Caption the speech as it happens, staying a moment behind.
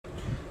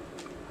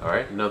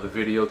Alright, another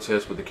video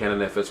test with the Canon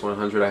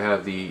FS100. I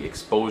have the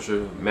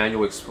exposure,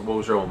 manual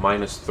exposure on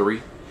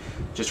 -3.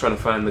 Just trying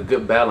to find the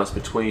good balance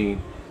between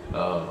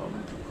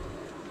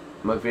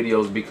my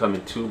videos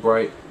becoming too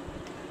bright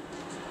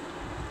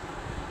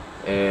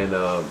and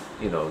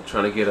you know,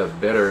 trying to get a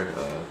better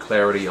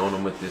clarity on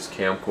them with this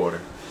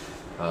camcorder.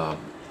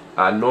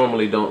 I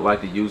normally don't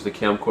like to use the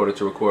camcorder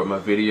to record my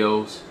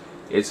videos.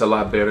 It's a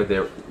lot better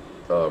than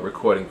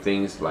recording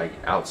things like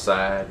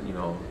outside, you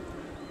know,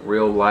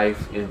 real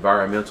life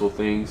environmental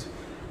things,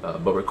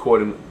 but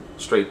recording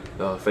straight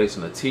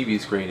facing a TV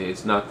screen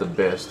is not the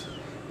best.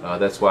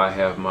 That's why I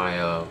have my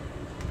oh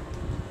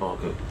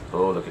good,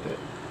 oh look at that,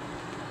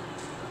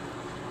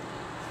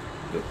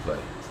 good play,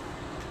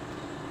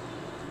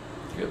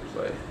 good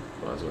play.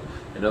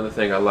 Another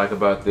thing I like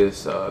about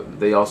this,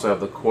 they also have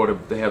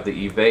they have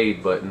the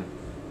evade button.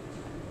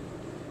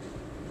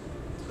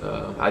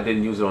 I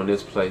didn't use it on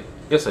this play.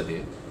 Yes I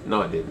did.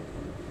 No I didn't.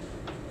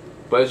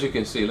 But as you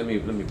can see, let me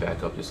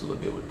back up just a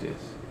little bit with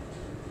this.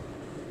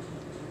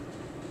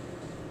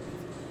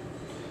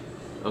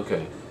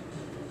 Okay.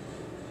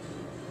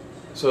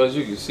 So as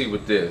you can see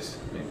with this,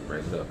 let me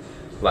raise it up.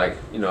 Like,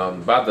 you know,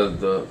 about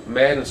the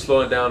Madden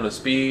slowing down the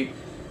speed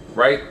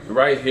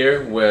right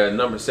here where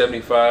number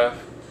 75.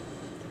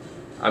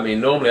 I mean,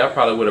 normally I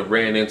probably would have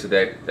ran into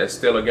that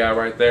Stiller guy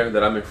right there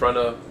that I'm in front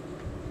of.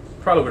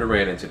 Probably would have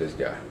ran into this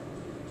guy,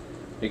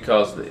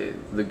 because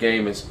the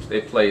game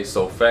it plays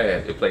so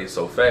fast. It plays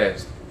so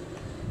fast.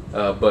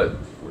 But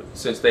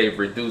since they've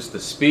reduced the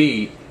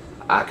speed,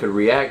 I could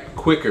react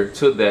quicker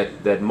to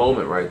that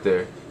moment right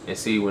there. And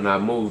see, when I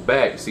move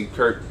back, see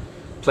Kurt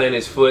plant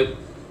his foot.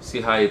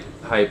 See how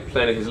he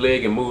planted his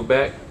leg and moved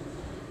back.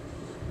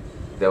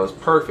 That was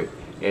perfect,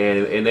 and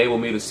it enabled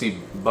me to see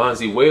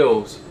Bonzi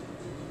Wells.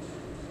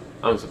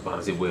 I'm sorry,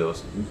 Bonzi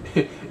Wells,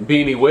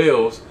 Beanie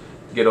Wells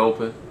get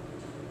open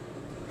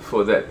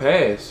for that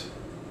pass.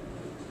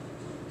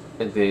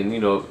 And then, you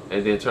know,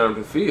 and then turn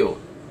to field.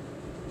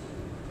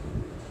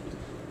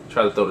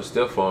 Try to throw the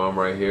stiff arm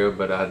right here,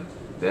 but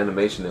the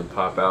animation didn't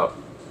pop out.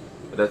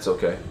 But that's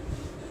okay.